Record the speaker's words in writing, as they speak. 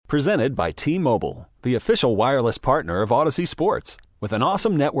Presented by T-Mobile, the official wireless partner of Odyssey Sports. With an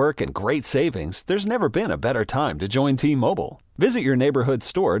awesome network and great savings, there's never been a better time to join T-Mobile. Visit your neighborhood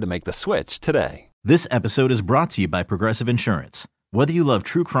store to make the switch today. This episode is brought to you by Progressive Insurance. Whether you love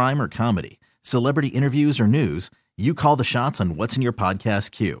true crime or comedy, celebrity interviews or news, you call the shots on what's in your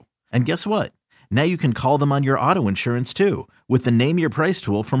podcast queue. And guess what? Now you can call them on your auto insurance too with the Name Your Price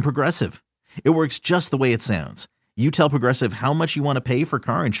tool from Progressive. It works just the way it sounds. You tell Progressive how much you want to pay for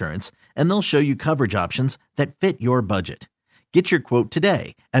car insurance, and they'll show you coverage options that fit your budget. Get your quote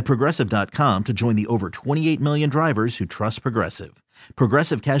today at Progressive.com to join the over 28 million drivers who trust Progressive.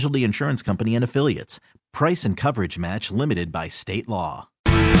 Progressive Casualty Insurance Company and Affiliates. Price and coverage match limited by state law.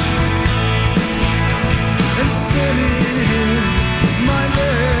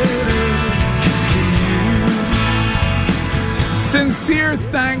 Sincere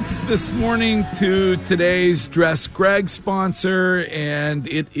thanks this morning to today's Dress Greg sponsor, and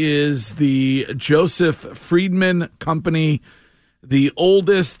it is the Joseph Friedman Company, the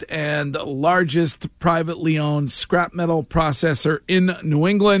oldest and largest privately owned scrap metal processor in New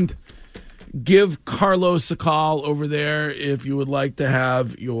England. Give Carlos a call over there if you would like to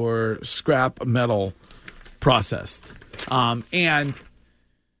have your scrap metal processed. And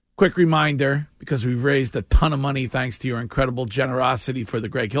quick reminder, because we've raised a ton of money thanks to your incredible generosity for the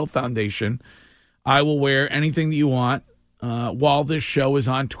Greg Hill Foundation, I will wear anything that you want while this show is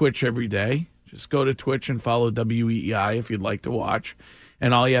on Twitch every day. Just go to Twitch and follow WEEI if you'd like to watch.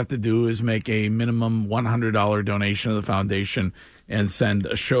 And all you have to do is make a minimum $100 donation to the foundation and send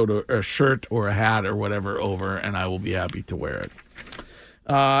a shirt or a hat or whatever over, and I will be happy to wear it.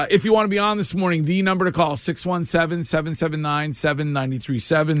 If you want to be on this morning, the number to call,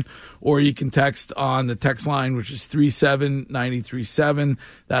 617-779-7937, or you can text on the text line, which is 37937.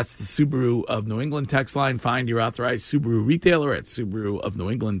 That's the Subaru of New England text line. Find your authorized Subaru retailer at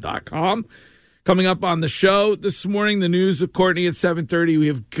SubaruofNewEngland.com. Coming up on the show this morning, the news with Courtney at 7:30. We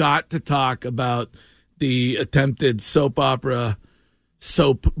have got to talk about the attempted soap opera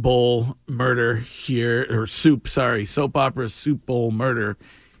soap bowl murder here, or soap opera soup bowl murder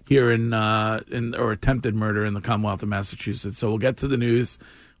here or attempted murder in the Commonwealth of Massachusetts. So we'll get to the news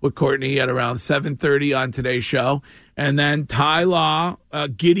with Courtney at around 7:30 on today's show. And then Ty Law,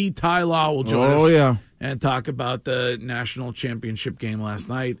 Giddy Ty Law will join us and talk about the national championship game last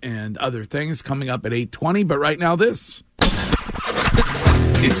night and other things coming up at 8:20. But right now, this.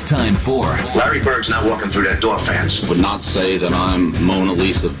 It's time for Larry Bird's not walking through that door, fans. Would not say that I'm Mona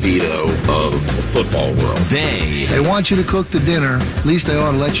Lisa Vito of the football world. They want you to cook the dinner. At least they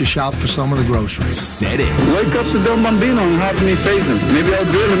ought to let you shop for some of the groceries. Said it. Wake up the Del Bambino and have me face him. Maybe I'll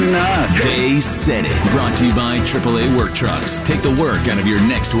drill him in the eye. They said it. Brought to you by AAA Work Trucks. Take the work out of your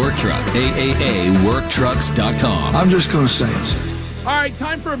next work truck. AAAWorkTrucks.com. I'm just going to say it. All right,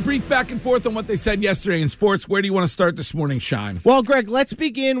 time for a brief back and forth on what they said yesterday in sports. Where do you want to start this morning, Shine? Well, Greg, let's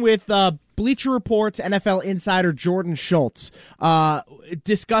begin with Bleacher Report's NFL insider Jordan Schultz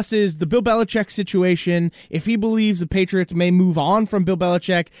discusses the Bill Belichick situation, if he believes the Patriots may move on from Bill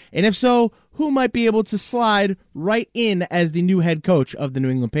Belichick, and if so, who might be able to slide right in as the new head coach of the New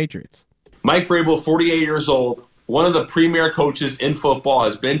England Patriots. Mike Vrabel, 48 years old, one of the premier coaches in football,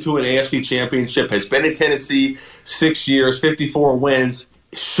 has been to an AFC championship, has been in Tennessee 6 years, 54 wins.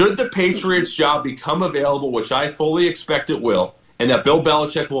 Should the Patriots job become available, which I fully expect it will, and that Bill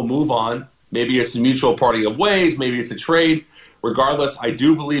Belichick will move on, maybe it's a mutual parting of ways, maybe it's a trade. Regardless, I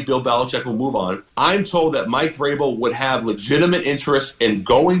do believe Bill Belichick will move on. I'm told that Mike Vrabel would have legitimate interest in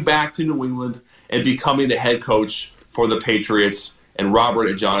going back to New England and becoming the head coach for the Patriots and Robert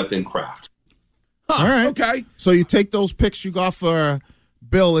and Jonathan Kraft. All right. Okay. So you take those picks you got for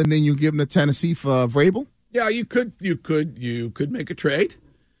Bill, and then you give them to Tennessee for Vrabel? Yeah, you could make a trade.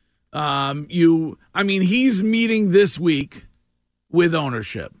 He's meeting this week with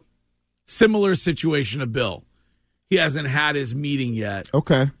ownership. Similar situation to Bill. He hasn't had his meeting yet.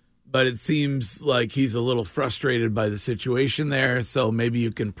 Okay. But it seems like he's a little frustrated by the situation there, so maybe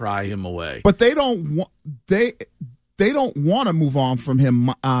you can pry him away. But they don't want to move on from him,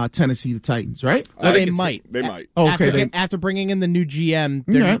 Tennessee, the Titans, right? Well, they might. They might. Oh, okay. After bringing in the new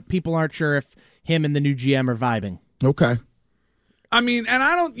GM, people aren't sure if him and the new GM are vibing. Okay.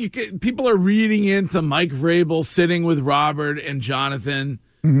 People are reading into Mike Vrabel sitting with Robert and Jonathan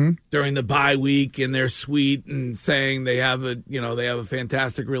during the bye week in their suite and saying they have a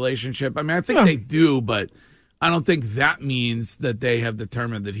fantastic relationship. I mean, I think they do, but I don't think that means that they have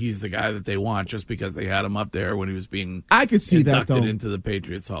determined that he's the guy that they want just because they had him up there when he was being inducted into the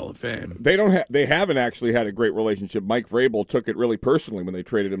Patriots Hall of Fame. They haven't actually had a great relationship. Mike Vrabel took it really personally when they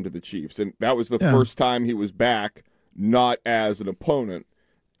traded him to the Chiefs, and that was the first time he was back, not as an opponent.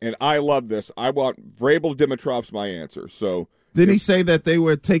 And I love this. I want Vrabel Dimitrov's my answer. So didn't he say that they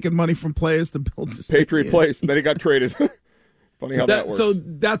were taking money from players to build this Patriot place, and then he got traded? Funny how that works. So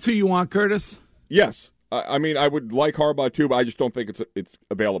that's who you want, Curtis? Yes. I mean, I would like Harbaugh too, but I just don't think it's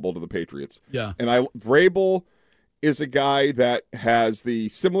available to the Patriots. Yeah. And Vrabel is a guy that has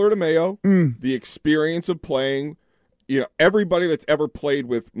similar to Mayo, the experience of playing. Everybody that's ever played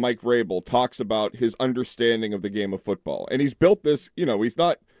with Mike Vrabel talks about his understanding of the game of football. And he's built this, he's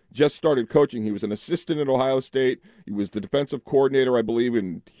not just started coaching. He was an assistant at Ohio State. He was the defensive coordinator, I believe,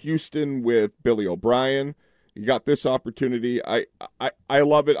 in Houston with Billy O'Brien. He got this opportunity. I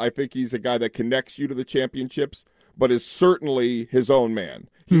love it. I think he's a guy that connects you to the championships, but is certainly his own man.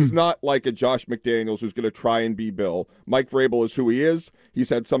 He's not like a Josh McDaniels who's going to try and be Bill. Mike Vrabel is who he is. He's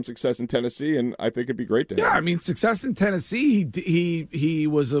had some success in Tennessee, and I think it'd be great to have. Yeah, I mean, success in Tennessee. He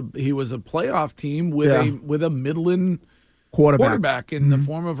was a playoff team with a Midland quarterback in the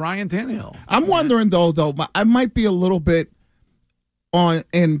form of Ryan Tannehill. I'm wondering though, I might be a little bit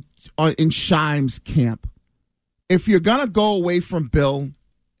in Shime's camp. If you're gonna go away from Bill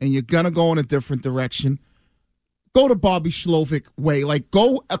and you're gonna go in a different direction, go to Bobby Slovic way. Like,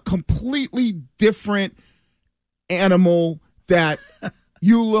 go a completely different animal that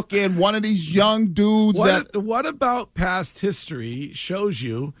you look in. One of these young dudes. What about past history shows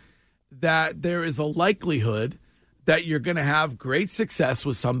you that there is a likelihood that you're going to have great success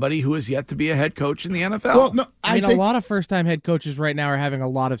with somebody who is yet to be a head coach in the NFL? Well, no, I mean, a lot of first-time head coaches right now are having a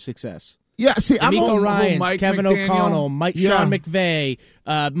lot of success. Yeah, see, D'Amico Ryans, Kevin O'Connell, Sean McVay,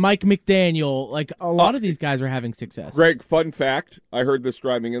 Mike McDaniel. Like, a lot of these guys are having success. Greg, fun fact. I heard this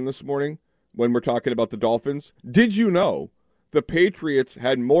driving in this morning when we're talking about the Dolphins. Did you know the Patriots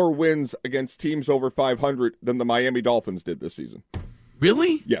had more wins against teams over 500 than the Miami Dolphins did this season?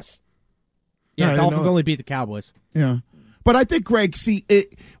 Really? Yes. Yeah, Dolphins only beat the Cowboys. Yeah. But I think, Greg,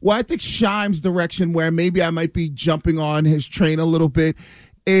 I think Shime's direction, where maybe I might be jumping on his train a little bit,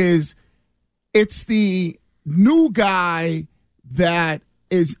 is it's the new guy that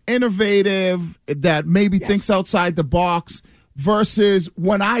is innovative, that maybe thinks outside the box, versus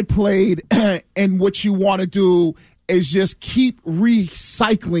when I played and what you want to do is just keep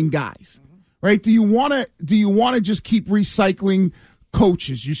recycling guys, right? Do you want to just keep recycling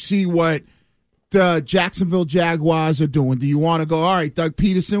coaches? You see what the Jacksonville Jaguars are doing. Do you want to go, all right, Doug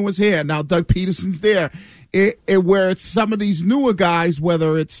Peterson was here, now Doug Peterson's there? Where it's some of these newer guys,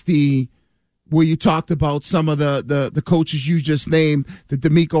 whether it's where you talked about some of the coaches you just named, the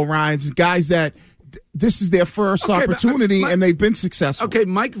D'Amico Ryans, guys that this is their first opportunity and they've been successful. Okay,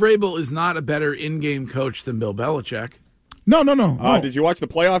 Mike Vrabel is not a better in-game coach than Bill Belichick. No. Did you watch the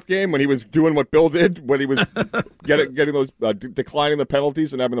playoff game when he was doing what Bill did, when he was getting those declining the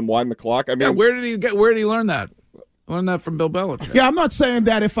penalties and having them wind the clock? I mean, where did he learn that? Learn that from Bill Belichick. Yeah, I'm not saying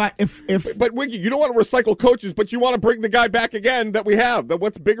that if But Wiggy, you don't want to recycle coaches, but you want to bring the guy back again that we have. That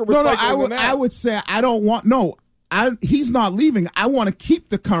what's bigger recycling than that? I would say I don't want he's not leaving. I want to keep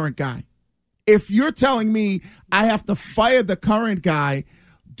the current guy. If you're telling me I have to fire the current guy,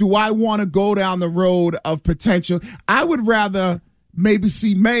 do I want to go down the road of potential? I would rather maybe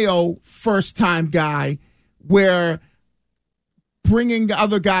see Mayo, first-time guy, where bringing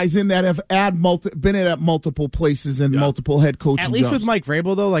other guys in that have been at multiple places and multiple head coaching At least jobs. with Mike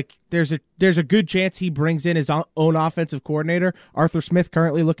Vrabel, though, like there's a good chance he brings in his own offensive coordinator. Arthur Smith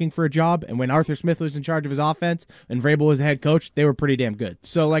currently looking for a job, and when Arthur Smith was in charge of his offense and Vrabel was the head coach, they were pretty damn good.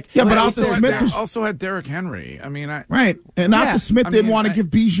 So, like, yeah, but Arthur Smith also had Derrick Henry. I mean, right, and Arthur Smith didn't want to give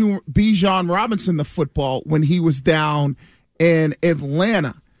Bijan Robinson the football when he was down in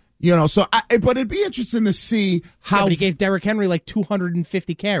Atlanta. But it'd be interesting to see how. Yeah, but he gave Derrick Henry like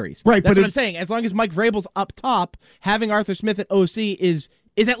 250 carries. Right, that's what I'm saying. As long as Mike Vrabel's up top, having Arthur Smith at OC is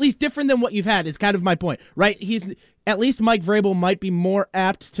at least different than what you've had. Is kind of my point, right? At least Mike Vrabel might be more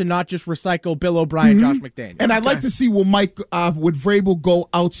apt to not just recycle Bill O'Brien, Josh McDaniels. And I'd like to see would Vrabel go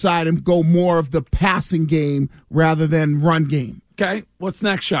outside and go more of the passing game rather than run game. Okay, what's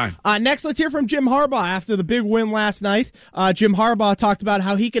next, Shine? Next, let's hear from Jim Harbaugh after the big win last night. Jim Harbaugh talked about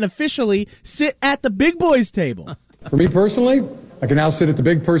how he can officially sit at the big boys' table. For me personally, I can now sit at the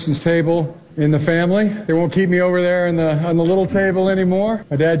big person's table in the family. They won't keep me over there on the little table anymore.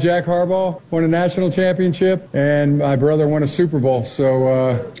 My dad, Jack Harbaugh, won a national championship, and my brother won a Super Bowl.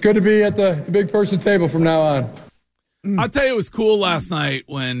 So it's good to be at the big person's table from now on. I'll tell you, it was cool last night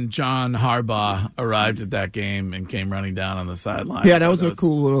when John Harbaugh arrived at that game and came running down on the sideline. Yeah, that was a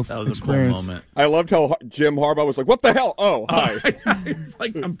cool little experience. A cool moment. I loved how Jim Harbaugh was like, "What the hell? Oh, hi." He's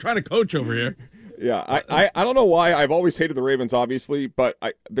like, "I'm trying to coach over here." Yeah, I don't know why. I've always hated the Ravens, obviously, but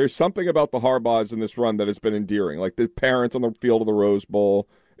there's something about the Harbaughs in this run that has been endearing. Like the parents on the field of the Rose Bowl.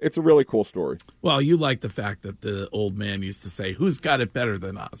 It's a really cool story. Well, you like the fact that the old man used to say, "Who's got it better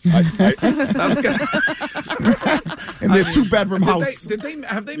than us?" That's good. In their two-bedroom house.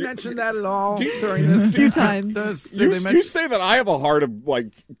 Have they mentioned that at all during this? A few times. You say that I have a heart of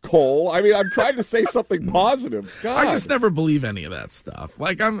coal. I mean, I'm trying to say something positive. God. I just never believe any of that stuff.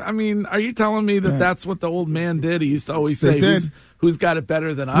 Are you telling me that that's what the old man did? He used to always say, "Who's got it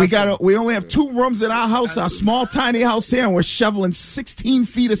better than us?" We only have 2 rooms in our house, our small, tiny house here, and we're shoveling 16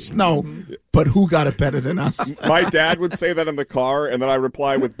 feet of snow. But who got it better than us? My dad would say that in the car, and then I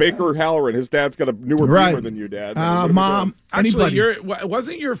reply with Baker Halloran. His dad's got a newer Beamer than you, Dad. Mom, actually, anybody.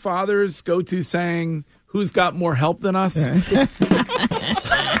 wasn't your father's go-to saying, "Who's got more help than us?"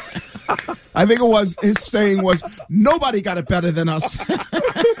 I think his saying was, nobody got it better than us.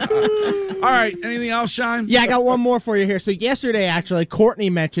 All right. Anything else, Shime? Yeah, I got one more for you here. So yesterday, actually, Courtney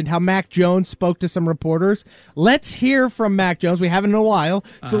mentioned how Mac Jones spoke to some reporters. Let's hear from Mac Jones. We haven't in a while.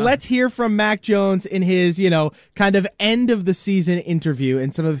 So let's hear from Mac Jones in his, kind of end of the season interview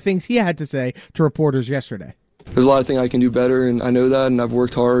and some of the things he had to say to reporters yesterday. There's a lot of things I can do better, and I know that, and I've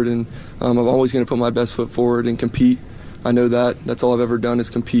worked hard, and I'm always going to put my best foot forward and compete. I know that. That's all I've ever done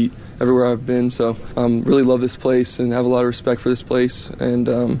is compete everywhere I've been. So really love this place and have a lot of respect for this place. And,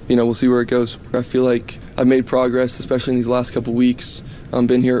 we'll see where it goes. I feel like I've made progress, especially in these last couple weeks.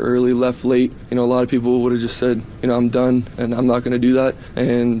 Been here early, left late. A lot of people would have just said, I'm done, and I'm not going to do that.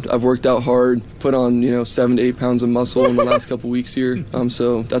 And I've worked out hard, put on, 7 to 8 pounds of muscle in the last couple weeks here.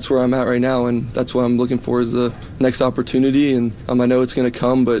 So that's where I'm at right now, and that's what I'm looking for is the next opportunity. And I know it's going to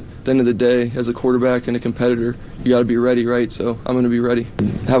come, but at the end of the day, as a quarterback and a competitor, you got to be ready, right? So I'm going to be ready.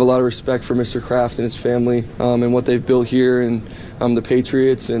 Have a lot of respect for Mr. Kraft and his family and what they've built here and the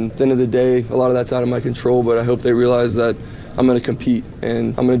Patriots. And at the end of the day, a lot of that's out of my control, but I hope they realize that I'm going to compete, and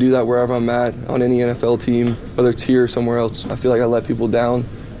I'm going to do that wherever I'm at on any NFL team, whether it's here or somewhere else. I feel like I let people down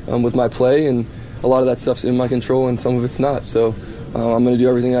with my play, and a lot of that stuff's in my control, and some of it's not. So I'm going to do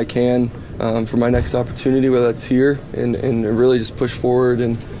everything I can for my next opportunity, whether that's here, and really just push forward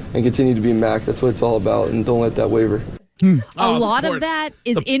and continue to be Mac. That's what it's all about, and don't let that waver. A lot of that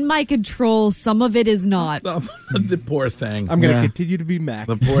is in my control. Some of it is not. The poor thing. I'm going to continue to be Mac.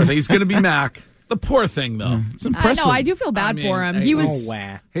 The poor thing. He's going to be Mac. The poor thing, though. It's impressive. I do feel bad for him. He was.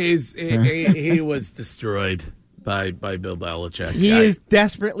 He was destroyed by Bill Belichick. He is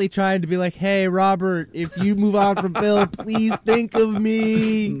desperately trying to be like, "Hey, Robert, if you move on from Bill, please think of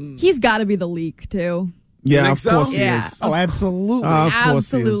me." He's got to be the leak too. Yeah, of course he is. Oh, absolutely.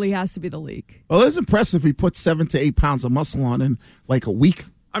 Absolutely has to be the leak. Well, it's impressive. He put 7 to 8 pounds of muscle on in like a week.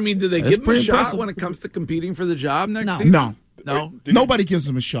 I mean, do they give him a shot when it comes to competing for the job next season? No. Nobody gives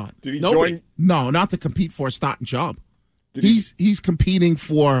him a shot. Did he join? No, not to compete for a starting job. He's competing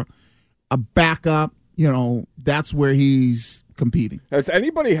for a backup. That's where he's competing. Has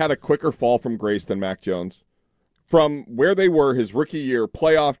anybody had a quicker fall from grace than Mac Jones? From where they were his rookie year,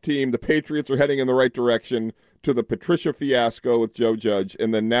 playoff team, the Patriots are heading in the right direction, to the Patricia fiasco with Joe Judge,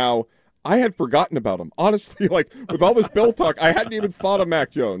 and then now I had forgotten about him. Honestly, with all this Bill talk, I hadn't even thought of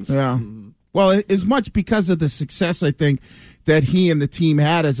Mac Jones. Yeah. Well, as much because of the success, I think, that he and the team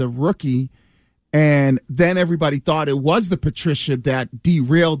had as a rookie, and then everybody thought it was the Patricia that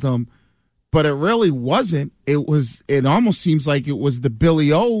derailed them, but it really wasn't. It almost seems like it was the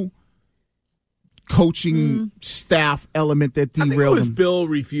Billy O coaching staff element that derailed him. I think it was Bill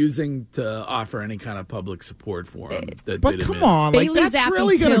refusing to offer any kind of public support for him. But come on, Bailey that's Zappi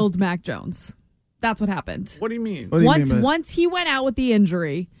really killed Mac Jones. That's what happened. What do you mean? Once he went out with the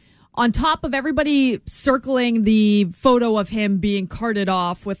injury, on top of everybody circling the photo of him being carted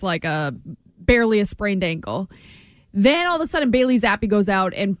off with barely a sprained ankle, then all of a sudden Bailey Zappi goes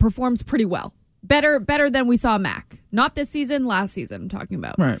out and performs pretty well. Better than we saw Mac. Not this season, last season I'm talking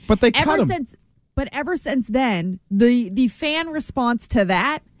about. Right, but they cut him. But ever since then, the fan response to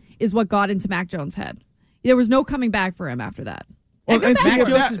that is what got into Mac Jones' head. There was no coming back for him after that. Well, Mac Jones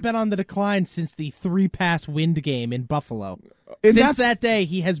has been on the decline since the 3-pass wind game in Buffalo. Since that day,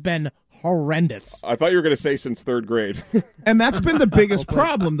 he has been horrendous. I thought you were going to say since 3rd grade. And that's been the biggest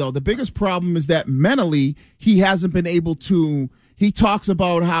problem, though. The biggest problem is that mentally he hasn't been able to. He talks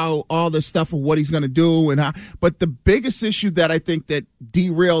about how all this stuff of what he's going to do, but the biggest issue that I think that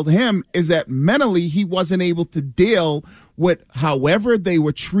derailed him is that mentally he wasn't able to deal with however they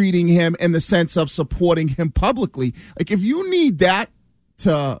were treating him in the sense of supporting him publicly. If you need that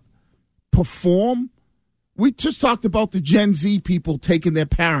to perform, we just talked about the Gen Z people taking their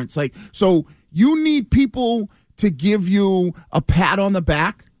parents. So you need people to give you a pat on the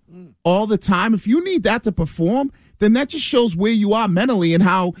back all the time. If you need that to perform, then that just shows where you are mentally and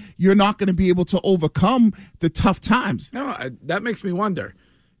how you're not going to be able to overcome the tough times. No, that makes me wonder.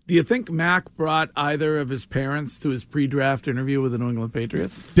 Do you think Mac brought either of his parents to his pre-draft interview with the New England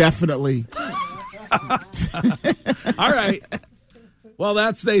Patriots? Definitely. All right. Well,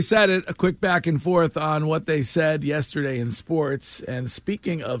 they said it. A quick back and forth on what they said yesterday in sports. And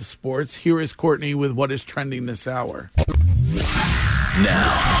speaking of sports, here is Courtney with what is trending this hour.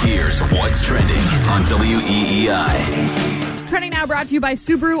 Now, here's what's trending on WEEI. Trending now brought to you by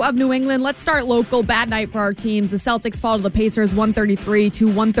Subaru of New England. Let's start local. Bad night for our teams. The Celtics fall to the Pacers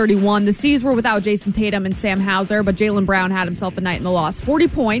 133-131. The C's were without Jason Tatum and Sam Hauser, but Jaylen Brown had himself a night in the loss. 40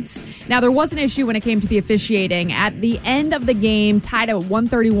 points. Now, there was an issue when it came to the officiating. At the end of the game, tied at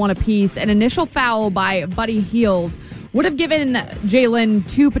 131 apiece, an initial foul by Buddy Hield would have given Jaylen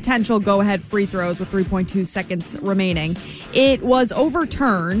 2 potential go-ahead free throws with 3.2 seconds remaining. It was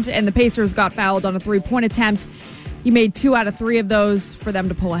overturned, and the Pacers got fouled on a 3-point attempt. He made 2 out of 3 of those for them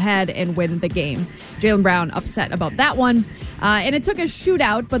to pull ahead and win the game. Jaylen Brown upset about that one. And it took a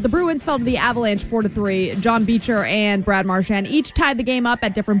shootout, but the Bruins fell to the Avalanche 4-3. John Beecher and Brad Marchand each tied the game up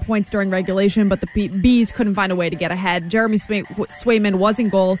at different points during regulation, but the Bees couldn't find a way to get ahead. Jeremy Swayman was in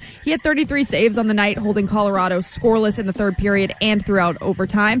goal. He had 33 saves on the night, holding Colorado scoreless in the third period and throughout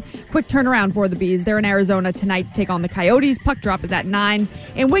overtime. Quick turnaround for the Bees. They're in Arizona tonight to take on the Coyotes. Puck drop is at 9.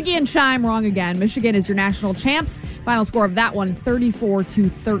 And Wiggy and Chime wrong again. Michigan is your national champs. Final score of that one,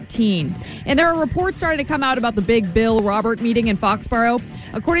 34-13. And there are reports starting to come out about the big Bill Robert meeting in Foxborough.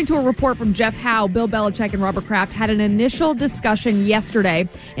 According to a report from Jeff Howe, Bill Belichick and Robert Kraft had an initial discussion yesterday.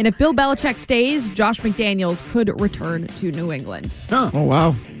 And if Bill Belichick stays, Josh McDaniels could return to New England. Huh. Oh,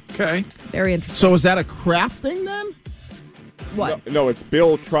 wow. Okay. Very interesting. So is that a Kraft thing then? What? No, it's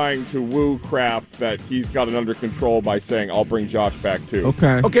Bill trying to woo Kraft that he's got it under control by saying, I'll bring Josh back too.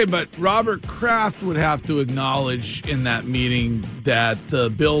 Okay, but Robert Kraft would have to acknowledge in that meeting that the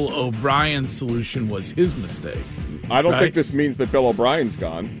Bill O'Brien solution was his mistake. I don't think this means that Bill O'Brien's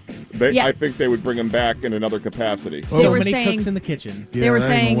gone. I think they would bring him back in another capacity. They were many cooks in the kitchen. They were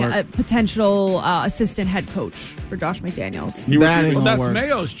saying a potential assistant head coach for Josh McDaniels. That's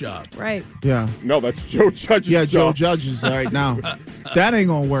Mayo's job. Right. Yeah. No, that's Joe Judge's job. Joe Judge is right now. That ain't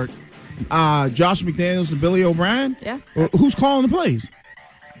going to work. Josh McDaniels and Billy O'Brien? Yeah. Who's calling the plays?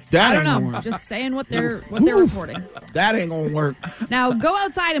 I don't know. Just saying what they're reporting. That ain't gonna work. Now go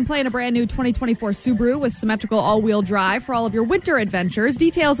outside and play in a brand new 2024 Subaru with symmetrical all-wheel drive for all of your winter adventures.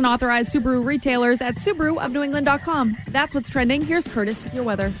 Details and authorized Subaru retailers at SubaruofNewEngland.com. That's what's trending. Here's Curtis with your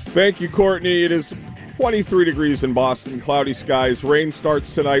weather. Thank you, Courtney. It is 23 degrees in Boston. Cloudy skies. Rain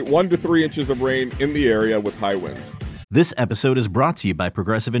starts tonight. 1 to 3 inches of rain in the area with high winds. This episode is brought to you by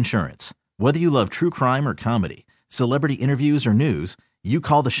Progressive Insurance. Whether you love true crime or comedy, celebrity interviews or news, you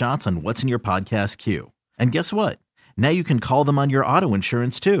call the shots on what's in your podcast queue. And guess what? Now you can call them on your auto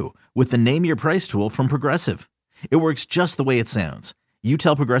insurance too with the Name Your Price tool from Progressive. It works just the way it sounds. You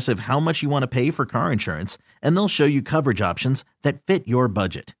tell Progressive how much you want to pay for car insurance, and they'll show you coverage options that fit your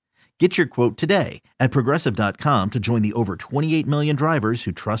budget. Get your quote today at Progressive.com to join the over 28 million drivers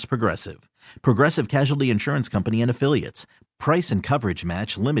who trust Progressive. Progressive Casualty Insurance Company and Affiliates. Price and coverage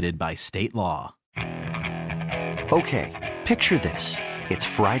match limited by state law. Okay, picture this. It's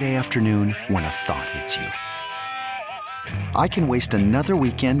Friday afternoon when a thought hits you. I can waste another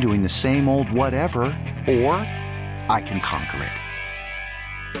weekend doing the same old whatever, or I can conquer it.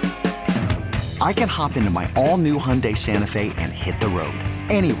 I can hop into my all-new Hyundai Santa Fe and hit the road.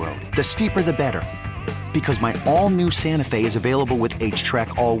 Any road. The steeper, the better. Because my all-new Santa Fe is available with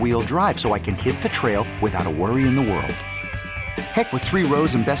H-Track all-wheel drive, so I can hit the trail without a worry in the world. Heck, with 3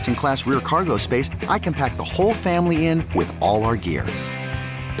 rows and best-in-class rear cargo space, I can pack the whole family in with all our gear.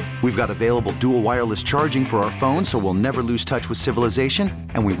 We've got available dual wireless charging for our phones, so we'll never lose touch with civilization,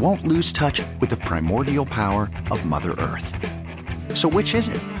 and we won't lose touch with the primordial power of Mother Earth. So which is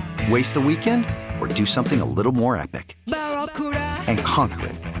it? Waste the weekend or do something a little more epic? And conquer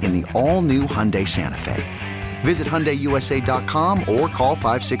it in the all-new Hyundai Santa Fe. Visit HyundaiUSA.com or call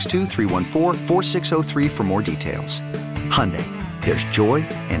 562-314-4603 for more details. Hyundai, there's joy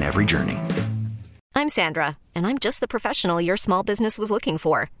in every journey. I'm Sandra, and I'm just the professional your small business was looking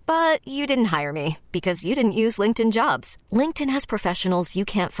for. But you didn't hire me because you didn't use LinkedIn Jobs. LinkedIn has professionals you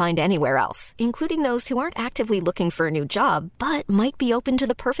can't find anywhere else, including those who aren't actively looking for a new job, but might be open to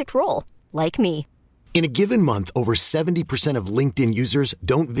the perfect role, like me. In a given month, over 70% of LinkedIn users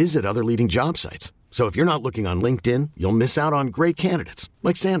don't visit other leading job sites. So if you're not looking on LinkedIn, you'll miss out on great candidates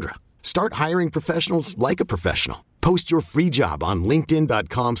like Sandra. Start hiring professionals like a professional. Post your free job on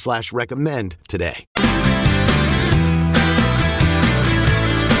linkedin.com/recommend today.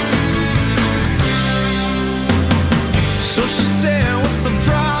 So she said, what's the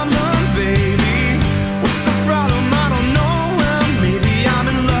problem, baby? What's the problem? I don't know. Well, maybe I'm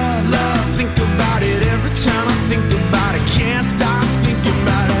in love.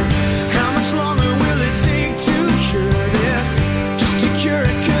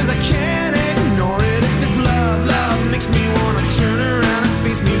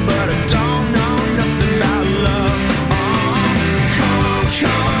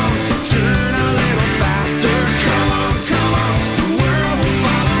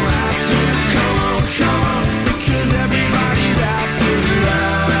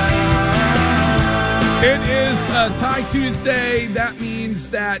 It is Tie Tuesday. That means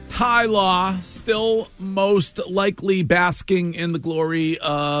that Ty Law, still most likely basking in the glory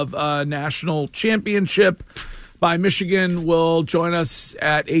of a national championship by Michigan, will join us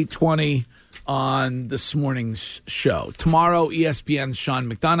at 8:20 on this morning's show. Tomorrow, ESPN's Sean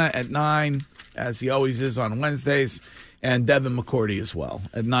McDonough at 9, as he always is on Wednesdays, and Devin McCourty as well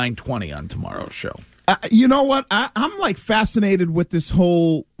at 9:20 on tomorrow's show. You know what? I'm like fascinated with this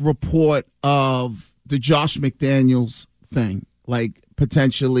whole report of the Josh McDaniels thing, like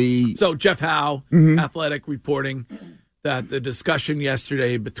potentially. So Jeff Howe, Athletic, reporting that the discussion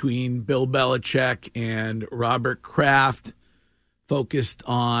yesterday between Bill Belichick and Robert Kraft focused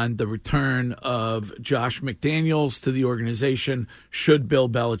on the return of Josh McDaniels to the organization should Bill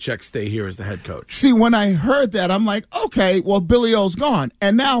Belichick stay here as the head coach. See, when I heard that, I'm like, okay, well, Billy O's gone.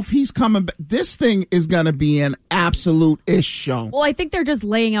 And now if he's coming back, this thing is going to be an absolute ish show. Well, I think they're just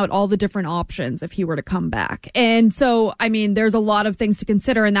laying out all the different options if he were to come back. And so, I mean, there's a lot of things to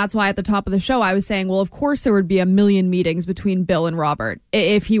consider. And that's why at the top of the show, I was saying, well, of course there would be a million meetings between Bill and Robert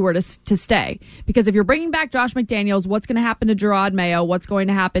if he were to stay. Because if you're bringing back Josh McDaniels, what's going to happen to Gerard Mayo? What's going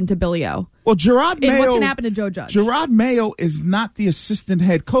to happen to Billy O? Well, Gerard Mayo. What's going to happen to Joe Judge? Gerard Mayo is not the assistant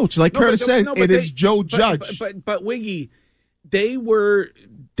head coach. Like Curtis said, it is Joe Judge. But Wiggy, they were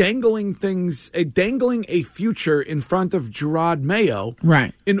dangling a future in front of Gerard Mayo,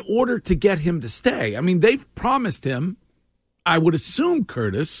 right, in order to get him to stay. I mean, they've promised him, I would assume,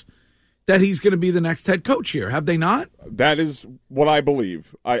 Curtis, that he's going to be the next head coach here. Have they not? That is what I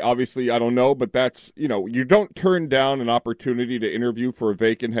believe. I don't know, but that's, you don't turn down an opportunity to interview for a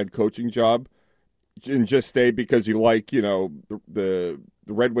vacant head coaching job and just stay because you like, the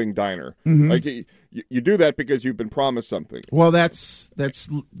Red Wing Diner. Like you do that because you've been promised something. Well, that's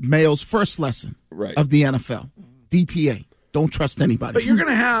Mayo's first lesson of the NFL. DTA. Don't trust anybody. But you're going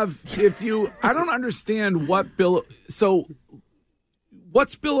to have, I don't understand what Bill, so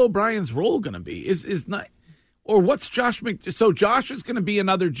what's Bill O'Brien's role going to be? Is not, or what's Josh so Josh is going to be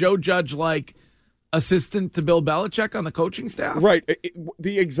another Joe Judge-like assistant to Bill Belichick on the coaching staff? Right.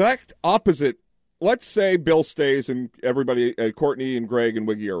 The exact opposite. Let's say Bill stays and everybody, Courtney and Greg and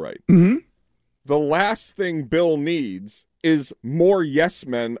Wiggy are right. Mm-hmm. The last thing Bill needs is more yes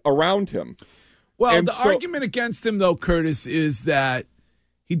men around him. Well, and the argument against him, though, Curtis, is that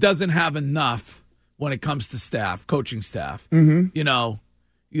he doesn't have enough when it comes to staff, coaching staff. Mm-hmm.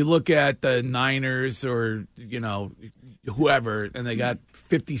 You look at the Niners or, whoever, and they got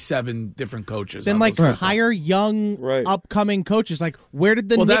 57 different coaches. Then, hire young, upcoming coaches. Like, where did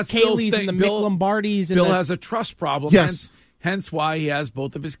the Nick Caleys and the Mick Lombardis? Bill has a trust problem. Yes. Hence why he has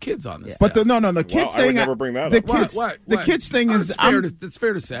both of his kids on this. But the kids thing. I would never bring that up. What? The kids thing is. It's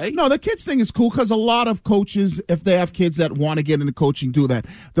fair to say. No, the kids thing is cool because a lot of coaches, if they have kids that want to get into coaching, do that.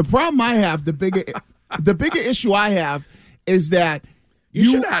 The problem I have, the bigger issue I have, is that you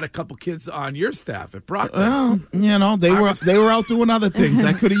should have had a couple kids on your staff at Brockton. Well, they were out doing other things.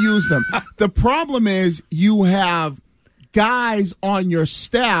 I could have used them. The problem is you have guys on your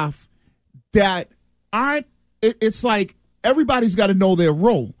staff that aren't. It's like everybody's got to know their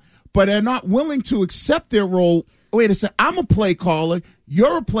role, but they're not willing to accept their role. Wait a second, I'm a play caller.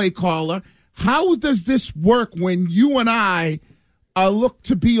 You're a play caller. How does this work when you and I look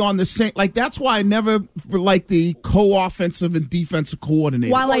to be on the same? Like, that's why I never like the co-offensive and defensive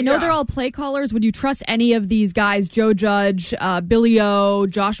coordinators. While I know they're all play callers, would you trust any of these guys, Joe Judge, Billy O,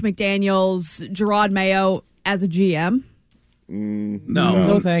 Josh McDaniels, Gerard Mayo, as a GM?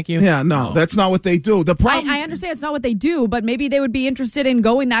 No, thank you. Yeah, no, that's not what they do. The problem, I understand it's not what they do, but maybe they would be interested in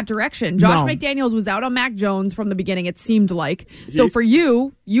going that direction. Josh McDaniels was out on Mac Jones from the beginning, it seemed like. So for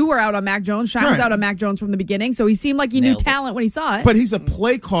you were out on Mac Jones. Shine was out on Mac Jones from the beginning, so he seemed like he knew talent when he saw it. But he's a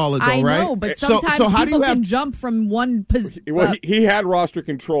play caller, though, right? I know, but sometimes people can jump from one position. Well, he had roster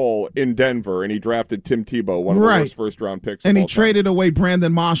control in Denver, and he drafted Tim Tebow, one of the worst first-round picks. And he traded away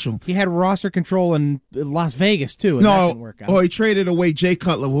Brandon Marshall. He had roster control in Las Vegas, too, and that didn't work out. He traded away Jay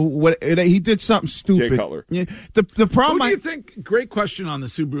Cutler. He did something stupid. Jay Cutler. Yeah. The problem. Who do you think? Great question on the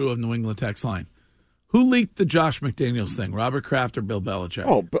Subaru of New England text line. Who leaked the Josh McDaniels thing? Robert Kraft or Bill Belichick?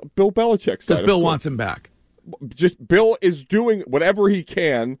 Oh, Bill Belichick. Because Bill wants him back. Just Bill is doing whatever he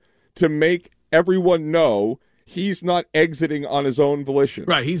can to make everyone know he's not exiting on his own volition.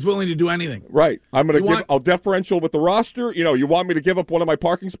 Right. He's willing to do anything. Right. I'll deferential with the roster. You want me to give up one of my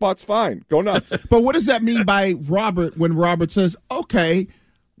parking spots? Fine. Go nuts. But what does that mean by Robert when Robert says, okay,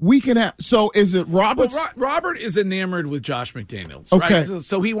 we can have. So is it Robert? Well, Robert is enamored with Josh McDaniels. Okay. Right?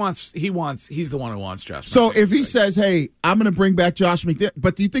 So he's the one who wants Josh McDaniels. So if he says, hey, I'm going to bring back Josh McDaniels,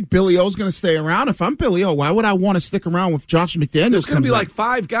 but do you think Billy O's going to stay around? If I'm Billy O, why would I want to stick around with Josh McDaniels? There's going to be like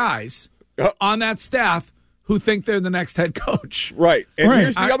 5 guys. on that staff who think they're the next head coach. Right. And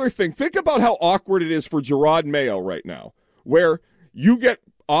here's the other thing. Think about how awkward it is for Gerard Mayo right now, where you get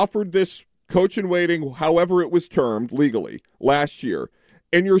offered this coach in waiting, however it was termed legally last year,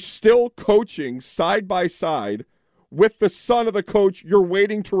 and you're still coaching side by side with the son of the coach you're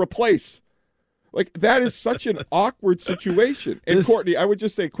waiting to replace. Like, that is such an awkward situation. And Courtney, I would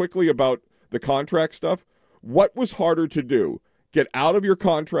just say quickly about the contract stuff. What was harder to do? Get out of your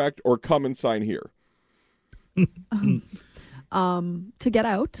contract or come and sign here? To get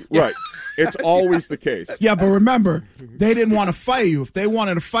out. Right. It's always the case. Yeah, but remember, they didn't want to fire you. If they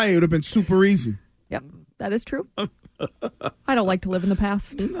wanted to fire you, it would have been super easy. Yep, that is true. I don't like to live in the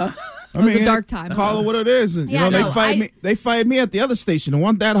past. It I was mean, a dark time. Call it what it is. And, they fired me at the other station. It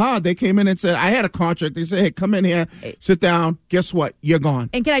wasn't that hard. They came in and said, I had a contract. They said, hey, come in here, sit down. Guess what? You're gone.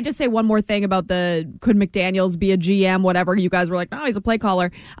 And can I just say one more thing about could McDaniels be a GM, whatever? You guys were like, no, he's a play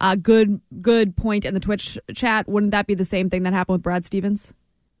caller. Good point in the Twitch chat. Wouldn't that be the same thing that happened with Brad Stevens?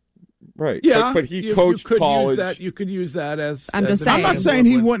 Right. Yeah, but he coached college. You could use that as. I'm just saying. I'm not saying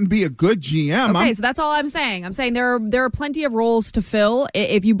he wouldn't be a good GM. Okay, so that's all I'm saying. I'm saying there are plenty of roles to fill.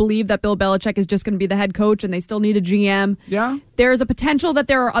 If you believe that Bill Belichick is just going to be the head coach and they still need a GM, there's a potential that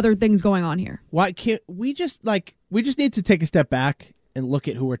there are other things going on here. Why can't we just need to take a step back and look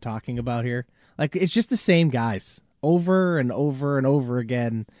at who we're talking about here? Like, it's just the same guys over and over and over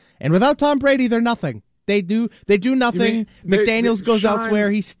again, and without Tom Brady, they're nothing. They do nothing. McDaniels goes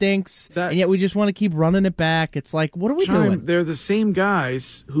elsewhere. He stinks, and yet we just want to keep running it back. It's like, what are we doing? They're the same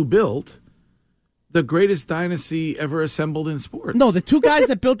guys who built the greatest dynasty ever assembled in sports. No, the two guys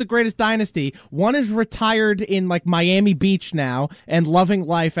that built the greatest dynasty, one is retired in like Miami Beach now and loving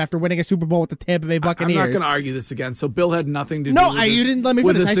life after winning a Super Bowl with the Tampa Bay Buccaneers. I'm not going to argue this again. So Bill had nothing to do with you didn't let me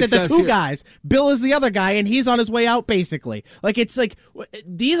finish. I said the two guys. Bill is the other guy, and he's on his way out, basically. Like, it's like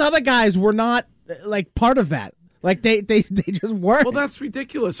these other guys were not like part of that. Like, they just weren't. Well, that's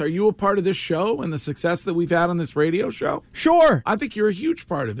ridiculous. Are you a part of this show and the success that we've had on this radio show? Sure. I think you're a huge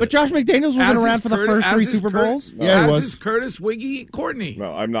part of it. But Josh McDaniels wasn't around for the first three Super Bowls? Yeah, he was. As is Curtis, Wiggy, Courtney.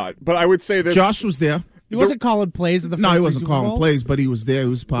 No, I'm not. But I would say this. Josh was there. He wasn't calling plays at the first No, he wasn't Super calling Bowls? plays, but he was there. He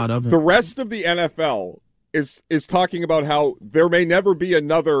was part of it. The rest of the NFL is talking about how there may never be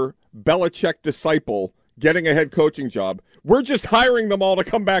another Belichick disciple getting a head coaching job. We're just hiring them all to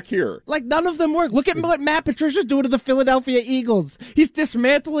come back here. Like, none of them work. Look at what Matt Patricia's doing to the Philadelphia Eagles. He's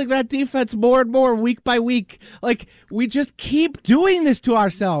dismantling that defense more and more week by week. Like, we just keep doing this to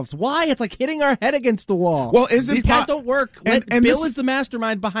ourselves. Why? It's like hitting our head against the wall. Well, these guys don't work. And Bill is the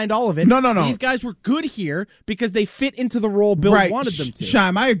mastermind behind all of it. No. These guys were good here because they fit into the role Bill wanted them to.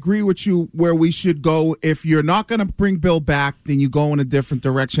 Shime, I agree with you where we should go. If you're not going to bring Bill back, then you go in a different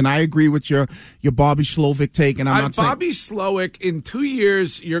direction. I agree with your Bobby Slovic take, and I'm not saying Bobby Slowick, in 2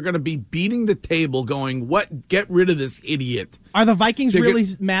 years, you're going to be beating the table going, what? Get rid of this idiot. Are the Vikings really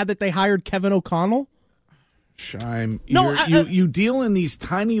mad that they hired Kevin O'Connell? Shime, you deal in these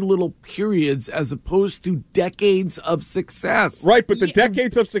tiny little periods as opposed to decades of success. Right, but the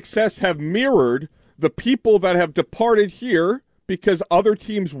decades of success have mirrored the people that have departed here because other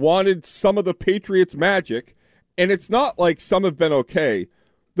teams wanted some of the Patriots' magic, and it's not like some have been okay.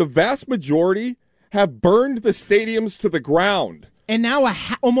 The vast majority have burned the stadiums to the ground. And now,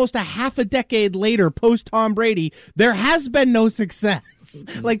 almost a half a decade later, post Tom Brady, there has been no success.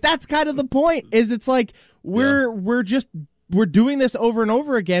 Like, that's kind of the point. Is it's like we're doing this over and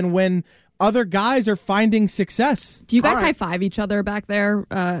over again when other guys are finding success. Do you guys high five each other back there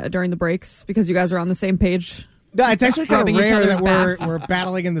during the breaks because you guys are on the same page? No, it's actually kind of rare that backs. we're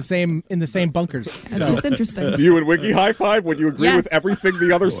battling in the same bunkers. That's just interesting. Do you and Wiggy high five? Would you agree with everything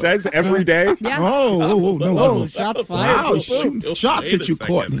the other says every day? Yeah. No. Shots fired. Wow, shooting shots at you,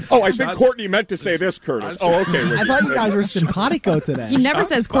 Courtney. Oh, I think Courtney meant to say this, Curtis. Oh, okay. Wiggy. I thought you guys were simpatico today. He never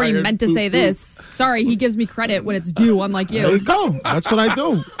says Courtney meant to say this. Sorry, he gives me credit when it's due, unlike you. There you go. That's what I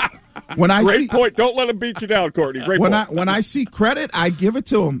do. Great point. Don't let him beat you down, Courtney. Great point. When I see credit, I give it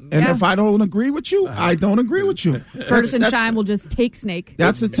to him. And if I don't agree with you, I don't agree with you. Curtis and Shime will just take Snake.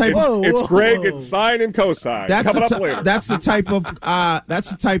 That's the type. It's Greg. It's sine and cosine. Coming up later. That's the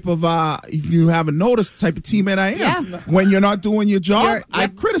type of. If you haven't noticed, the type of teammate I am. Yeah. When you're not doing your job, I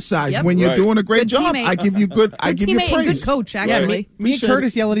criticize. Yep. When you're doing a great job, teammate. I give you good. I give you teammate and praise. good coach, actually. Me and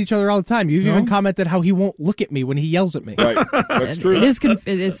Curtis yell at each other all the time. You've even commented how he won't look at me when he yells at me. Right. That's true. It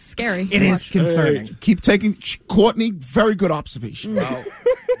is scary. It is concerning. Keep taking Courtney. Very good observation. Wow.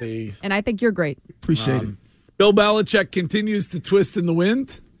 And I think you're great. Appreciate it. Bill Belichick continues to twist in the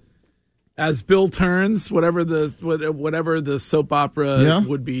wind as Bill turns, whatever the soap opera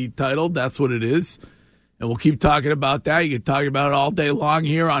would be titled. That's what it is. And we'll keep talking about that. You can talk about it all day long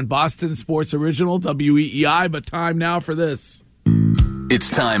here on Boston Sports Original, WEEI. But time now for this. It's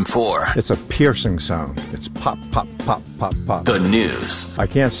time for... It's a piercing sound. It's pop, pop, pop, pop, pop. The news. I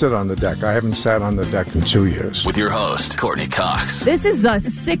can't sit on the deck. I haven't sat on the deck in 2 years. With your host, Courtney Cox. This is a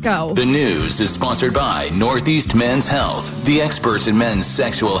sicko. The news is sponsored by Northeast Men's Health, the experts in men's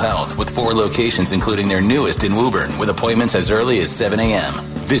sexual health, with 4 locations, including their newest in Woburn, with appointments as early as 7 a.m.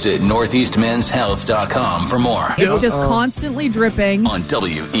 Visit northeastmenshealth.com for more. It's just constantly dripping. On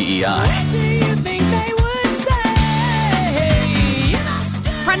WEEI.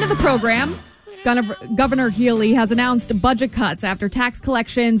 Friend of the program, Governor Healy has announced budget cuts after tax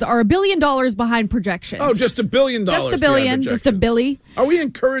collections are $1 billion behind projections. Oh, just $1 billion. Just $1 billion. Just a billy. Are we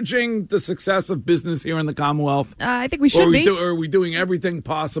encouraging the success of business here in the Commonwealth? I think we should be. Or are we doing everything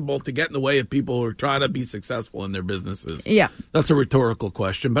possible to get in the way of people who are trying to be successful in their businesses? Yeah. That's a rhetorical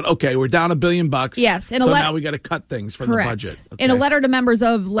question. But okay, we're down $1 billion. Yes. So now we got to cut things from Correct. the budget. Okay. In a letter to members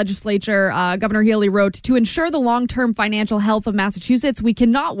of legislature, Governor Healy wrote, to ensure the long-term financial health of Massachusetts, we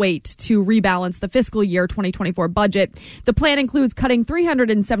cannot wait to rebalance the fiscal year 2024 budget. The plan includes cutting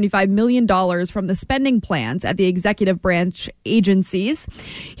 $375 million from the spending plans at the executive branch agencies.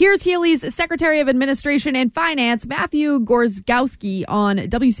 Here's Healy's Secretary of Administration and Finance, Matthew Gorzgowski, on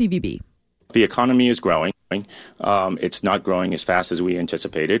WCVB. The economy is growing. It's not growing as fast as we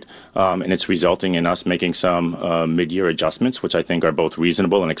anticipated, and it's resulting in us making some mid-year adjustments, which I think are both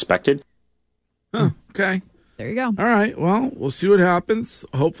reasonable and expected. Okay. There you go. All right. Well, we'll see what happens.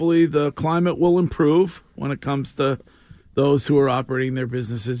 Hopefully the climate will improve when it comes to those who are operating their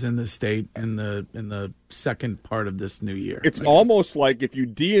businesses in the state in the second part of this new year. It's almost like if you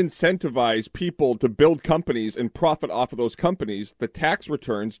de-incentivize people to build companies and profit off of those companies, the tax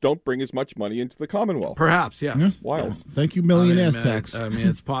returns don't bring as much money into the Commonwealth. Perhaps, yes. Yeah. Wild. Yes. Thank you, millionaires tax. I mean,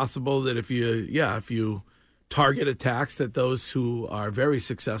 it's possible that if you target a tax that those who are very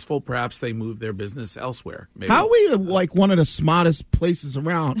successful, perhaps they move their business elsewhere. Maybe. How are we like one of the smartest places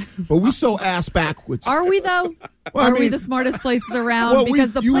around, but we so ass backwards? Are we, though? Well, are we the smartest places around? Well,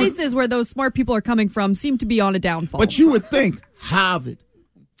 because the places where those smart people are coming from seem to be on a downfall. But you would think Harvard,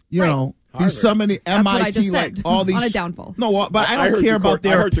 you know, there's so many That's what I MIT, just like said. all these On a downfall. No, but I don't care about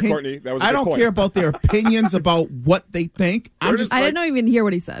their. I heard you, Courtney. That was a I good don't point. care about their opinions about what they think. I didn't even hear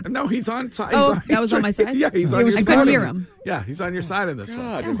what he said. No, he's on side. That was on my side? Yeah, he's on your side. I couldn't hear him. Yeah, he's on your side in this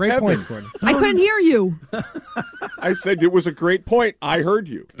one. Great points, Courtney. I couldn't hear you. I said it was a great point. I heard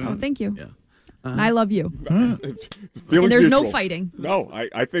you. Oh, thank you. Yeah. And I love you. And there's no fighting. No,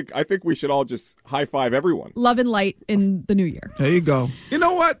 I think we should all just high five everyone. Love and light in the new year. There you go. You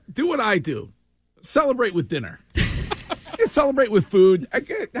know what? Do what I do. Celebrate with dinner. Celebrate with food.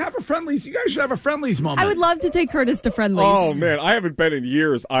 Have a Friendlies. You guys should have a Friendlies moment. I would love to take Curtis to Friendlies. Oh, man. I haven't been in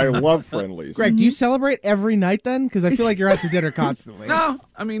years. I love Friendlies. Greg, do you celebrate every night then? Because I feel like you're at the dinner constantly. No.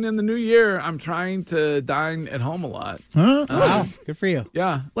 I mean, in the new year, I'm trying to dine at home a lot. Huh? Wow. Good for you.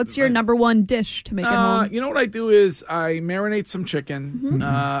 Yeah. What's your number one dish to make at home? You know what I do is I marinate some chicken. Mm-hmm.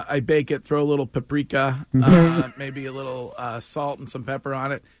 I bake it, throw a little paprika, maybe a little salt and some pepper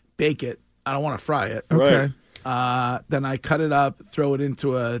on it. Bake it. I don't want to fry it. Okay. Then I cut it up, throw it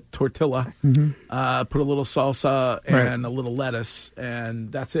into a tortilla, put a little salsa and a little lettuce,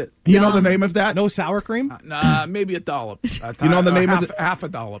 and that's it. You know the name of that? No sour cream? Maybe a dollop. You know the name of half a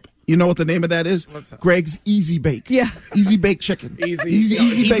dollop. You know what the name of that is? What's that? Greg's Easy Bake. Yeah. Easy Bake Chicken.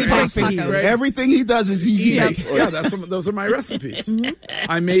 Easy Bake toppings. Everything he does is Easy Bake. Yeah, those are my recipes.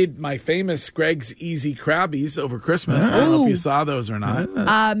 I made my famous Greg's Easy Krabbies over Christmas. I don't know if you saw those or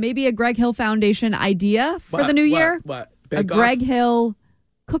not. Maybe a Greg Hill Foundation idea for the new year. What? A Greg Hill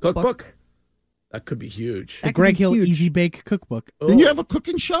cookbook. That could be huge. The Greg Hill Easy Bake Cookbook. Didn't you have a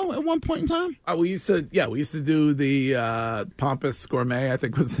cooking show at one point in time? We used to do the Pompous Gourmet, I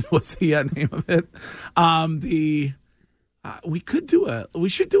think was the name of it. We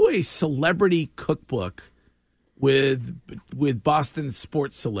should do a celebrity cookbook with Boston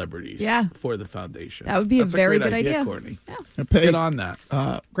sports celebrities for the foundation. That would be a very good idea. Courtney. Yeah. Get on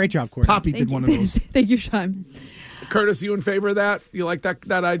that. Great job, Courtney. Poppy did one of those. Thank you, Sean. Curtis, you in favor of that? You like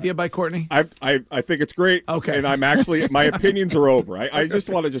that idea by Courtney? I think it's great. Okay. And I'm actually, my opinions are over. I just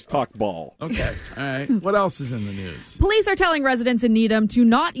want to talk ball. Okay. All right. What else is in the news? Police are telling residents in Needham to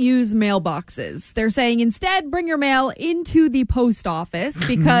not use mailboxes. They're saying instead bring your mail into the post office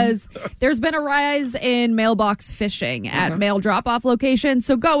because there's been a rise in mailbox phishing at mail drop-off locations.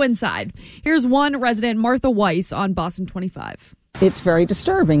 So go inside. Here's one resident, Martha Weiss, on Boston 25. It's very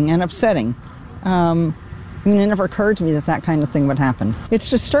disturbing and upsetting. It never occurred to me that kind of thing would happen. It's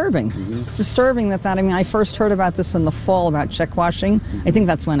disturbing. It's disturbing that I first heard about this in the fall about check washing. I think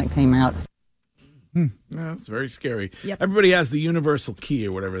that's when it came out. Yeah, it's very scary. Yep. Everybody has the universal key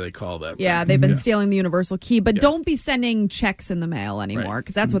or whatever they call that. Yeah, they've been stealing the universal key, but don't be sending checks in the mail anymore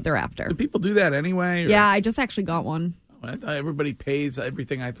because that's what they're after. Do people do that anyway? Or? Yeah, I just actually got one. I thought everybody pays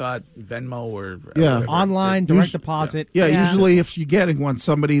everything. I thought Venmo or Yeah. Online, direct deposit. Yeah, usually if you're getting one,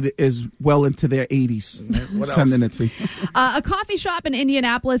 somebody that is well into their 80s sending it to you. A coffee shop in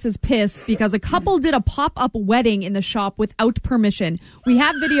Indianapolis is pissed because a couple did a pop-up wedding in the shop without permission. We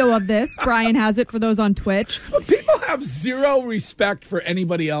have video of this. Brian has it for those on Twitch. People have zero respect for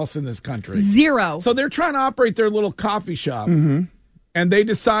anybody else in this country. Zero. So they're trying to operate their little coffee shop. And they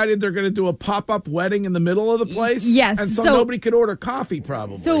decided they're going to do a pop-up wedding in the middle of the place? Yes. And so nobody could order coffee,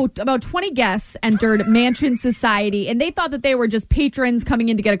 probably. So about 20 guests entered Mansion Society, and they thought that they were just patrons coming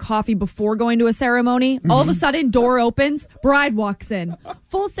in to get a coffee before going to a ceremony. All of a sudden, door opens, bride walks in.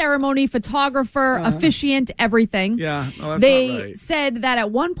 Full ceremony, photographer, officiant, everything. Yeah, no, that's they not right. said that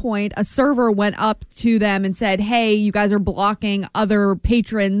at one point, a server went up to them and said, hey, you guys are blocking other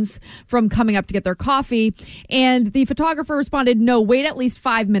patrons from coming up to get their coffee. And the photographer responded, no, wait at least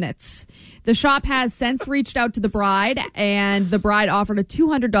 5 minutes. The shop has since reached out to the bride, and the bride offered a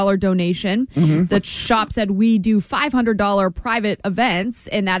 $200 donation. The shop said, we do $500 private events,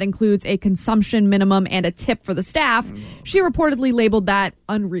 and that includes a consumption minimum and a tip for the staff. She reportedly labeled that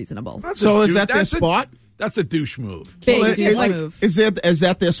unreasonable. So is that their spot? That's a douche move. Big douche move. Is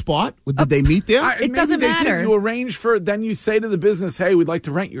that their spot? Did they meet there? It doesn't matter. You arrange for it, then you say to the business, hey, we'd like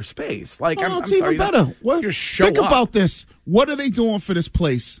to rent your space. Like, I'm it's sorry, even better. Just show Think up. about this. What are they doing for this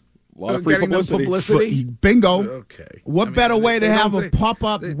place? A lot of free publicity. Bingo. Okay. What better way to have a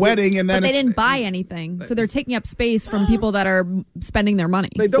pop-up wedding and then But they didn't buy anything, so they're taking up space from people that are spending their money.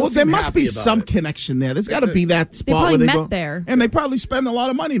 Well, there must be some connection there. There's got to be that spot probably where they met go there. and they probably spend a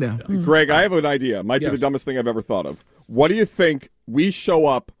lot of money there. Greg, I have an idea. Might be the dumbest thing I've ever thought of. What do you think we show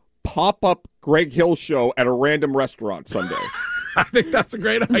up, pop up Greg Hill show at a random restaurant Sunday? I think that's a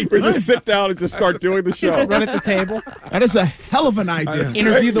great idea. We just sit down and just start doing the show. Right at the table. That is a hell of an idea.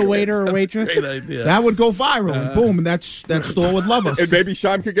 Interview the waiter or waitress. Great idea. That would go viral, and boom, and that store would love us. And maybe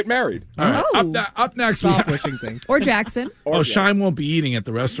Shime could get married. All right. Up next, Stop pushing things. Or Jackson. Shime won't be eating at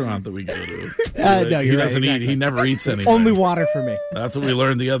the restaurant that we go to. No, he you're doesn't right, eat. exactly. He never eats anything. Only water for me. That's what we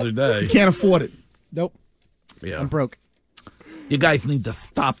learned the other day. Can't afford it. Nope. Yeah. I'm broke. You guys need to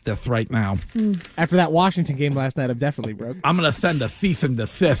stop this right now. After that Washington game last night, I'm definitely broke. I'm going to send a thief and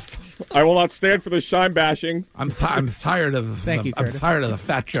desist. I will not stand for the Shime bashing. I'm tired of I'm tired of the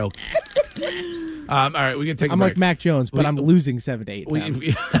fat joke. All right, we can take a I'm break. like Mac Jones, but I'm losing 7 to 8 pounds.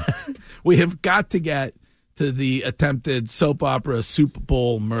 We have got to get to the attempted soap opera Super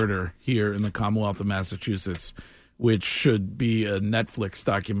Bowl murder here in the Commonwealth of Massachusetts, which should be a Netflix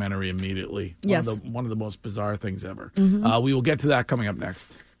documentary immediately. Yes. One of the most bizarre things ever. Mhm. We will get to that coming up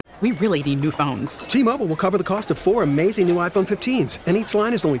next. We really need new phones. T-Mobile will cover the cost of 4 amazing new iPhone 15s, and each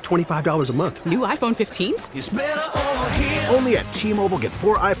line is only $25 a month. New iPhone 15s? It's better over here. Only at T-Mobile, get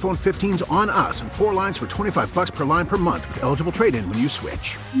 4 iPhone 15s on us and 4 lines for $25 per line per month with eligible trade-in when you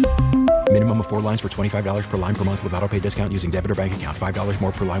switch. Minimum of 4 lines for $25 per line per month with autopay discount using debit or bank account. $5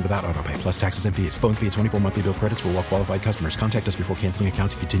 more per line without autopay, plus taxes and fees. Phone fee at 24 monthly bill credits for well-qualified customers. Contact us before canceling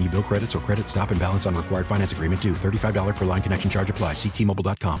account to continue bill credits or credit stop and balance on required finance agreement due. $35 per line connection charge applies. See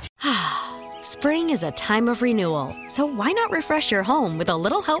T-Mobile.com. Spring is a time of renewal, so why not refresh your home with a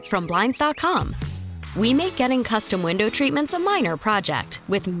little help from Blinds.com? We make getting custom window treatments a minor project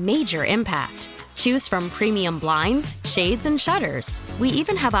with major impact. Choose from premium blinds, shades, and shutters. We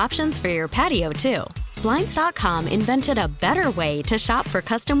even have options for your patio, too. Blinds.com invented a better way to shop for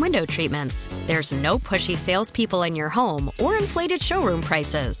custom window treatments. There's no pushy salespeople in your home or inflated showroom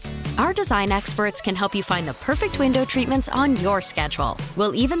prices. Our design experts can help you find the perfect window treatments on your schedule.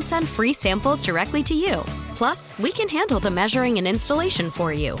 We'll even send free samples directly to you. Plus, we can handle the measuring and installation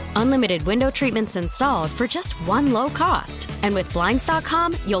for you. Unlimited window treatments installed for just one low cost. And with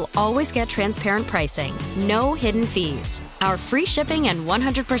Blinds.com, you'll always get transparent pricing. No hidden fees. Our free shipping and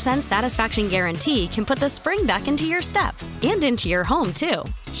 100% satisfaction guarantee can put the spring back into your step and into your home, too.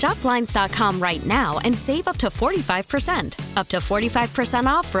 Shop Blinds.com right now and save up to 45%. Up to 45%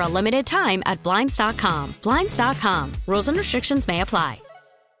 off for a limited time at Blinds.com. Blinds.com. Rules and restrictions may apply.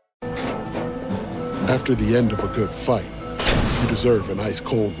 After the end of a good fight, you deserve an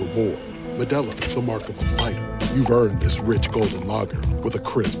ice-cold reward. Modelo is the mark of a fighter. You've earned this rich golden lager with a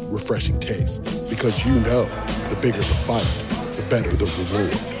crisp, refreshing taste. Because you know, the bigger the fight, the better the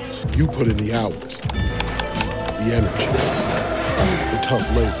reward. You put in the hours, the energy, the tough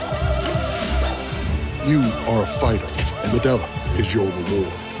labor. You are a fighter, and Modelo is your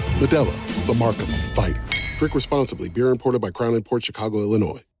reward. Modelo, the mark of a fighter. Drink responsibly. Beer imported by Crown Imports, Chicago,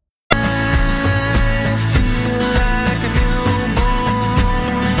 Illinois.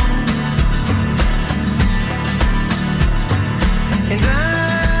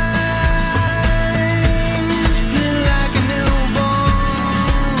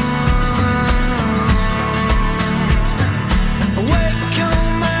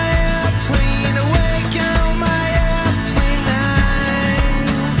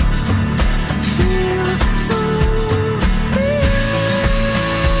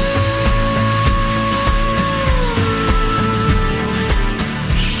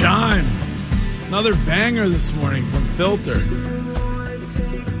 Another banger this morning from Filter.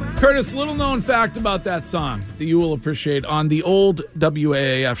 Curtis, little known fact about that song that you will appreciate. On the old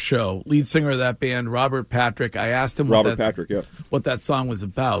WAAF show, lead singer of that band, Robert Patrick, I asked him what that song was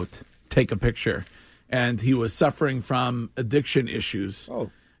about, Take a Picture. And he was suffering from addiction issues.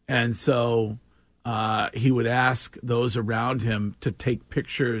 Oh. And so he would ask those around him to take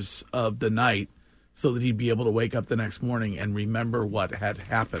pictures of the night so that he'd be able to wake up the next morning and remember what had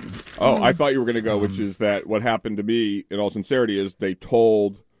happened. Oh, I thought you were going to go, which is that what happened to me, in all sincerity, is they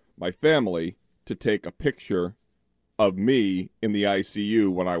told my family to take a picture of me in the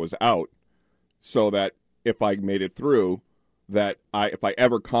ICU when I was out, so that if I made it through, that if I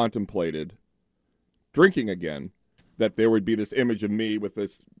ever contemplated drinking again, that there would be this image of me with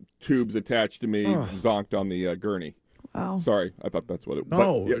this tubes attached to me, zonked on the gurney. Wow. Sorry, I thought that's what it was.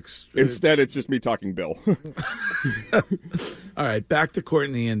 No, instead it's just me talking Bill. All right, back to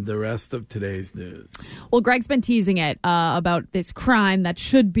Courtney and the rest of today's news. Well, Greg's been teasing it about this crime that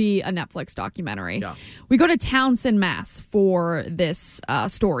should be a Netflix documentary. Yeah. We go to Townsend, Mass. for this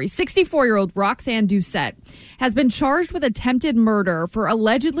story. 64-year-old Roxanne Doucette has been charged with attempted murder for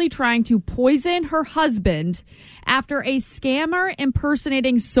allegedly trying to poison her husband after a scammer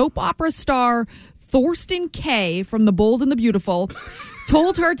impersonating soap opera star Thorsten Kaye from The Bold and the Beautiful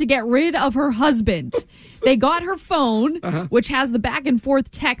told her to get rid of her husband. They got her phone, which has the back and forth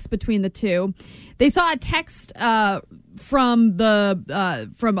text between the two. They saw a text from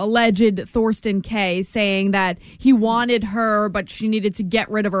alleged Thorsten Kaye saying that he wanted her, but she needed to get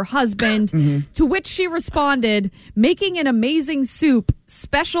rid of her husband. To which she responded, "Making an amazing soup,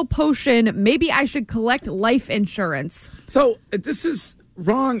 special potion. Maybe I should collect life insurance." So this is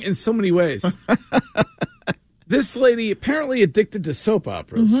wrong in so many ways. This lady apparently addicted to soap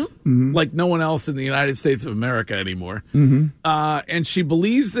operas, like no one else in the United States of America anymore. And she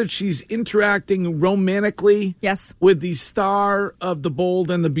believes that she's interacting romantically with the star of The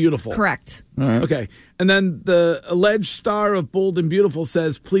Bold and the Beautiful. Correct. Okay. And then the alleged star of Bold and Beautiful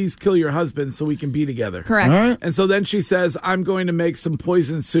says, "Please kill your husband so we can be together." Correct. And so then she says, "I'm going to make some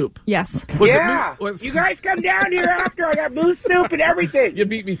poison soup." Yes. You guys come down here after. I got moose soup and everything. You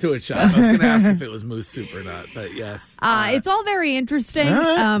beat me to it, Sean. I was going to ask if it was moose soup or not, but yes. It's all very interesting.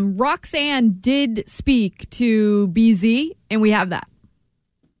 Roxanne did speak to BZ, and we have that.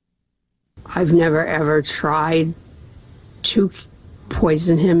 I've never, ever tried to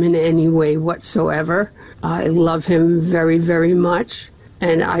poison him in any way whatsoever. I love him very, very much,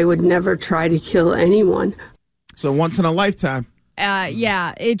 and I would never try to kill anyone. So once in a lifetime.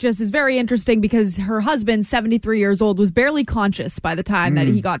 Yeah, it just is very interesting because her husband, 73 years old, was barely conscious by the time that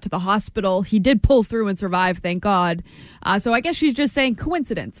he got to the hospital. He did pull through and survive, thank God. So I guess she's just saying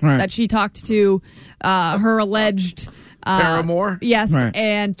coincidence that she talked to her alleged paramour? Yes,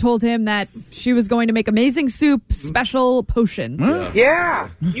 and told him that she was going to make amazing soup, special potion. Yeah.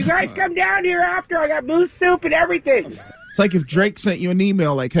 You guys come down here after. I got moose soup and everything. It's like if Drake sent you an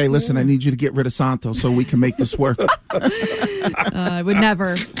email like, "Hey, listen, I need you to get rid of Santo so we can make this work." I would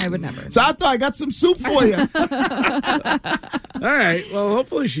never. Santo, I got some soup for you. All right. Well,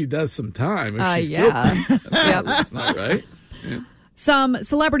 hopefully she does some time. If she's yeah. Yep. That's not right. Yeah. Some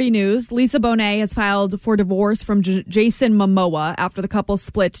celebrity news. Lisa Bonet has filed for divorce from Jason Momoa after the couple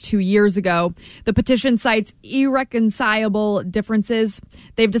split 2 years ago. The petition cites irreconcilable differences.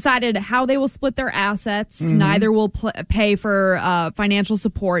 They've decided how they will split their assets. Neither will pay for financial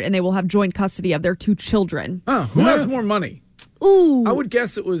support, and they will have joint custody of their 2 children. Who has more money? Ooh. I would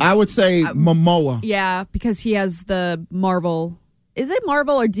guess it was... I would say Momoa. Yeah, because he has the Marvel... Is it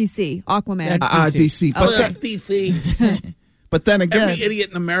Marvel or DC? Aquaman. DC. But DC. But then again, every idiot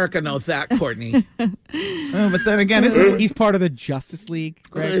in America knows that, Courtney. But then again, he's part of the Justice League.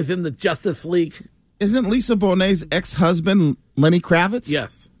 Greg. He's in the Justice League. Isn't Lisa Bonet's ex-husband Lenny Kravitz?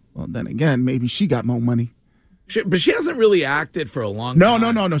 Yes. Well, then again, maybe she got more money. But she hasn't really acted for a long time.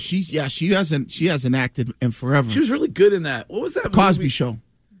 No. She hasn't acted in forever. She was really good in that. What was that Cosby movie? Show.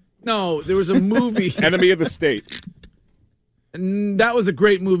 No, there was a movie. Enemy of the State. And that was a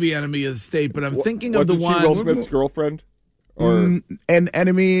great movie, Enemy of the State. But I'm thinking of the one. Wasn't she Will Smith's girlfriend? Or an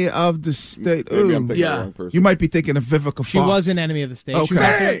Enemy of the State. Maybe I'm thinking of the wrong person. You might be thinking of Vivica Fox. She was an Enemy of the State.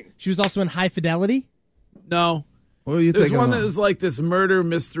 Okay. She was also in High Fidelity. No. What are you There's thinking one of? that is like this murder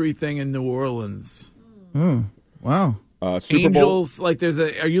mystery thing in New Orleans. Oh, wow. Super Angels, Bowl. like there's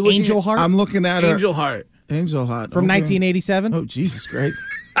a. Are you looking Angel at, Heart? I'm looking at Angel Heart. Angel Heart. From 1987. Oh, Jesus, great.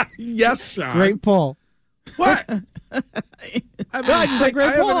 Yes, Sean. Great pull. What? Great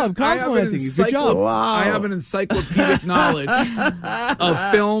pull. I'm complimenting you. Good job. I have an encyclopedic knowledge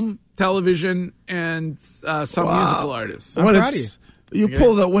of film, television, and some musical artists. What, it's You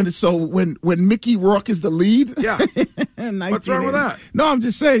pull the when Mickey Rourke is the lead. Yeah. What's wrong with that? No, I'm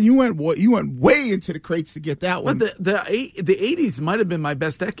just saying you went way into the crates to get that one. But the 80s might have been my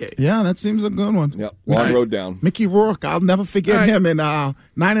best decade. Yeah, that seems a good one. Yep. Long road down. Mickey Rourke, I'll never forget him in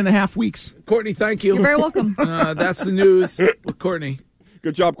 9.5 weeks. Courtney, thank you. You're very welcome. That's the news with Courtney.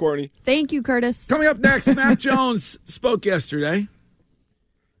 Good job, Courtney. Thank you, Curtis. Coming up next, Matt Jones spoke yesterday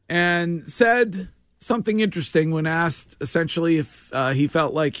and said something interesting when asked essentially if he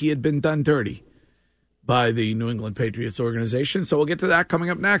felt like he had been done dirty by the New England Patriots organization. So we'll get to that coming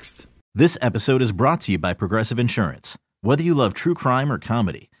up next. This episode is brought to you by Progressive Insurance. Whether you love true crime or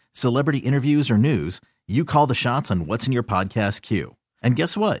comedy, celebrity interviews or news, you call the shots on what's in your podcast queue. And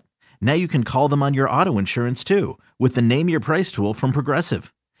guess what? Now you can call them on your auto insurance too with the Name Your Price tool from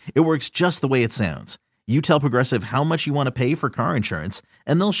Progressive. It works just the way it sounds. You tell Progressive how much you want to pay for car insurance,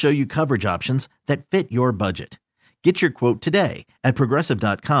 and they'll show you coverage options that fit your budget. Get your quote today at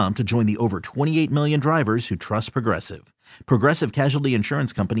Progressive.com to join the over 28 million drivers who trust Progressive. Progressive Casualty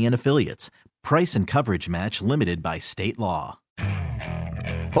Insurance Company and Affiliates. Price and coverage match limited by state law.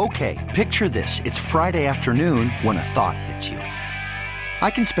 Okay, picture this. It's Friday afternoon when a thought hits you. I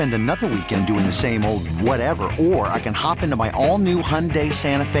can spend another weekend doing the same old whatever, or I can hop into my all-new Hyundai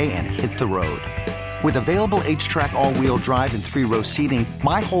Santa Fe and hit the road. With available H-Track all-wheel drive and 3-row seating,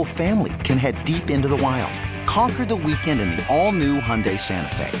 my whole family can head deep into the wild. Conquer the weekend in the all-new Hyundai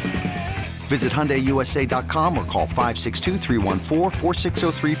Santa Fe. Visit HyundaiUSA.com or call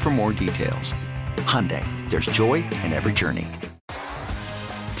 562-314-4603 for more details. Hyundai, there's joy in every journey.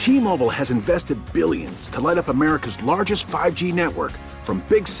 T-Mobile has invested billions to light up America's largest 5G network, from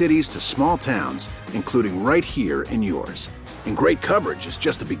big cities to small towns, including right here in yours. And great coverage is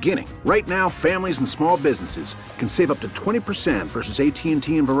just the beginning. Right now, families and small businesses can save up to 20% versus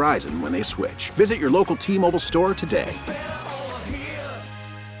AT&T and Verizon when they switch. Visit your local T-Mobile store today.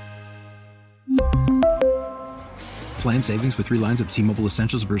 Plan savings with 3 lines of T-Mobile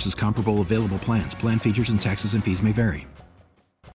Essentials versus comparable available plans. Plan features and taxes and fees may vary.